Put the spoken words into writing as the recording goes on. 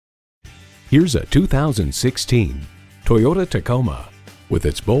Here's a 2016 Toyota Tacoma. With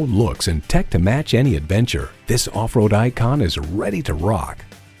its bold looks and tech to match any adventure, this off-road icon is ready to rock.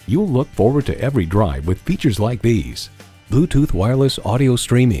 You'll look forward to every drive with features like these: Bluetooth wireless audio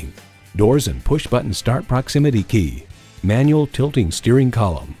streaming, doors and push-button start proximity key, manual tilting steering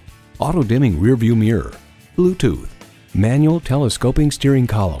column, auto-dimming rearview mirror, Bluetooth, manual telescoping steering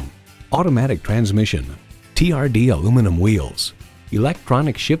column, automatic transmission, TRD aluminum wheels,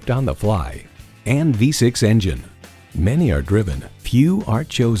 electronic shift on the fly, and V6 engine. Many are driven, few are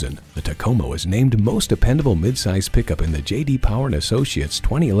chosen. The Tacoma was named most dependable midsize pickup in the J.D. Power & Associates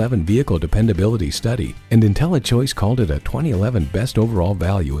 2011 Vehicle Dependability Study, and IntelliChoice called it a 2011 Best Overall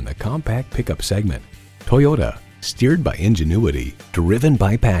Value in the compact pickup segment. Toyota, steered by ingenuity, driven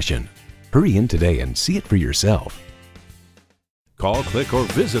by passion. Hurry in today and see it for yourself. Call, click, or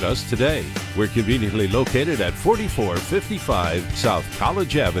visit us today. We're conveniently located at 4455 South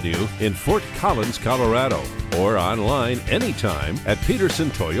College Avenue in Fort Collins, Colorado, or online anytime at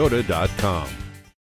pedersentoyota.com.